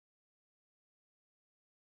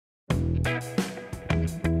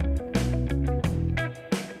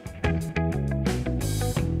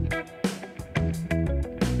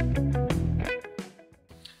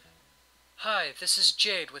Hi, this is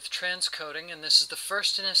Jade with Transcoding, and this is the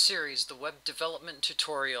first in a series, the web development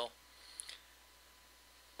tutorial.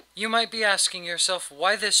 You might be asking yourself,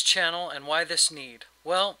 why this channel and why this need?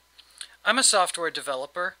 Well, I'm a software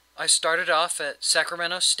developer. I started off at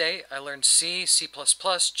Sacramento State. I learned C, C++,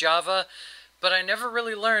 Java, but I never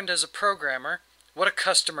really learned as a programmer what a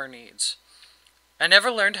customer needs. I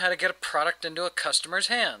never learned how to get a product into a customer's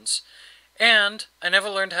hands. And I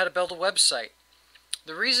never learned how to build a website.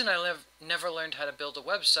 The reason I never learned how to build a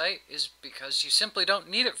website is because you simply don't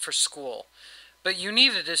need it for school. But you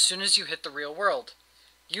need it as soon as you hit the real world.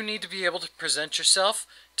 You need to be able to present yourself,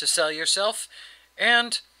 to sell yourself,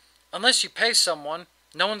 and unless you pay someone,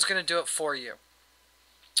 no one's going to do it for you.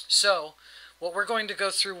 So, what we're going to go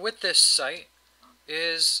through with this site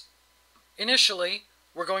is, initially,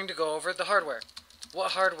 we're going to go over the hardware.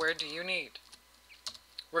 What hardware do you need?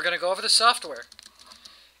 We're going to go over the software.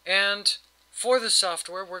 And for the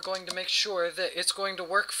software, we're going to make sure that it's going to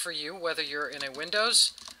work for you, whether you're in a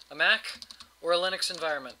Windows, a Mac, or a Linux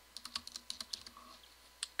environment.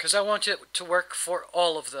 Because I want it to work for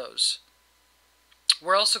all of those.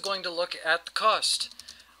 We're also going to look at the cost.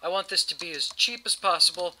 I want this to be as cheap as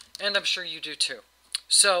possible, and I'm sure you do too.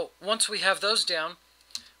 So, once we have those down,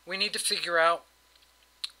 we need to figure out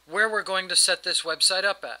where we're going to set this website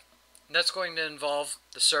up at. And that's going to involve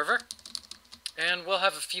the server. And we'll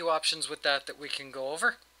have a few options with that we can go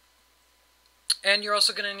over. And you're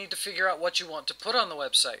also going to need to figure out what you want to put on the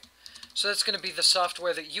website. So that's going to be the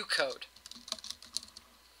software that you code.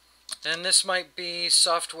 And this might be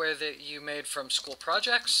software that you made from school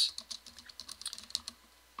projects.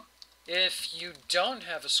 If you don't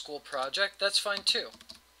have a school project, that's fine too.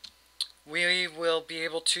 We will be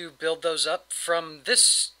able to build those up from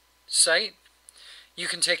this site. You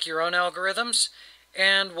can take your own algorithms,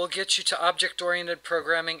 and we'll get you to object-oriented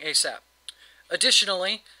programming ASAP.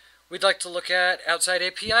 Additionally, we'd like to look at outside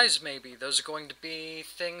APIs maybe. Those are going to be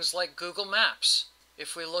things like Google Maps.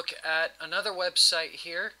 If we look at another website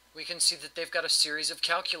here, we can see that they've got a series of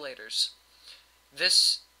calculators.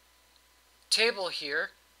 This table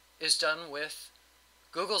here is done with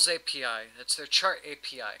Google's API. That's their chart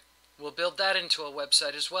API. We'll build that into a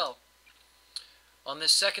website as well. On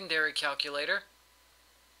this secondary calculator,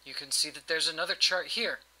 you can see that there's another chart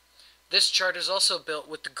here. This chart is also built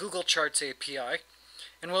with the Google Charts API,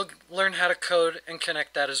 and we'll learn how to code and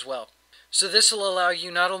connect that as well. So this will allow you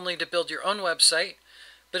not only to build your own website,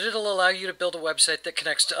 but it'll allow you to build a website that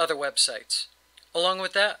connects to other websites. Along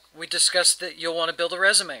with that, we discussed that you'll want to build a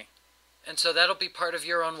resume, and so that'll be part of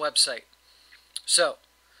your own website. So,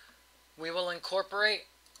 we will incorporate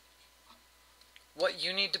what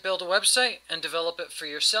you need to build a website and develop it for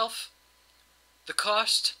yourself, the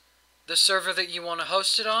cost, the server that you want to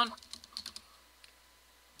host it on,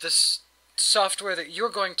 the software that you're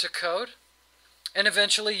going to code, and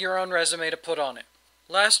eventually your own resume to put on it.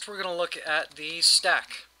 Last, we're going to look at the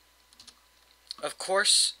stack. Of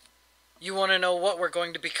course, you want to know what we're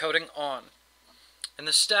going to be coding on. And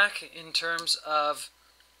the stack, in terms of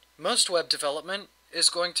most web development, is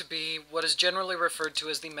going to be what is generally referred to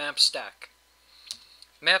as the MAP stack.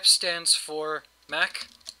 MAP stands for Mac,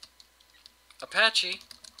 Apache,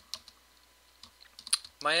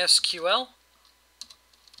 MySQL,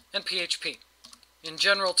 and PHP. In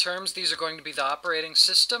general terms, these are going to be the operating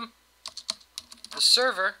system, the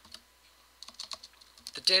server,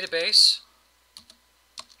 the database,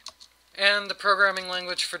 and the programming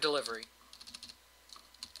language for delivery.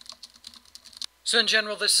 So in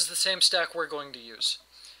general, this is the same stack we're going to use.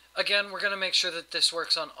 Again, we're going to make sure that this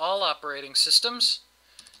works on all operating systems.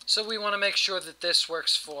 So we want to make sure that this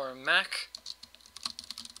works for Mac,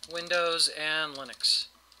 Windows, and Linux.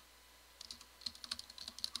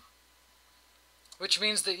 Which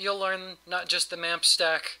means that you'll learn not just the MAMP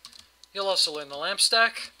stack, you'll also learn the LAMP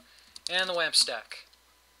stack and the WAMP stack.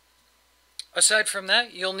 Aside from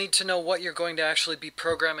that, you'll need to know what you're going to actually be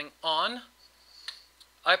programming on.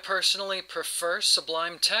 I personally prefer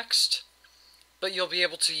Sublime Text, but you'll be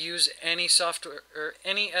able to use any software or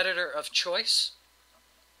any editor of choice.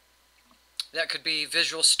 That could be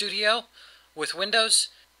Visual Studio with Windows,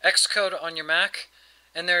 Xcode on your Mac,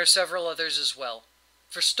 and there are several others as well.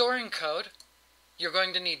 For storing code, you're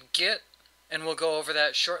going to need Git, and we'll go over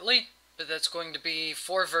that shortly, but that's going to be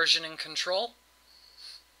for versioning control.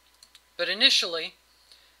 But initially,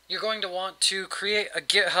 you're going to want to create a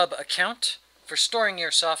GitHub account for storing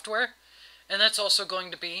your software, and that's also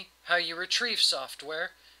going to be how you retrieve software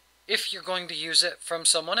if you're going to use it from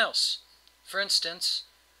someone else. For instance,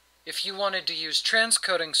 if you wanted to use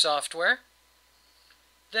transcoding software,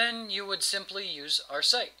 then you would simply use our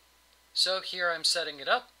site. So here I'm setting it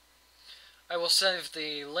up. I will save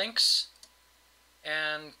the links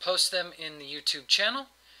and post them in the YouTube channel,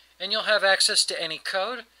 and you'll have access to any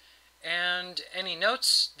code and any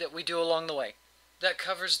notes that we do along the way. That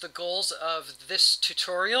covers the goals of this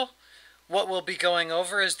tutorial, what we'll be going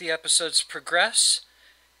over as the episodes progress,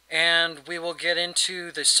 and we will get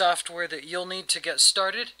into the software that you'll need to get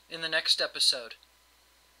started in the next episode.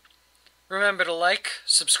 Remember to like,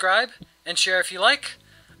 subscribe, and share if you like.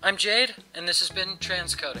 I'm Jade, and this has been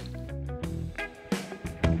Transcoding.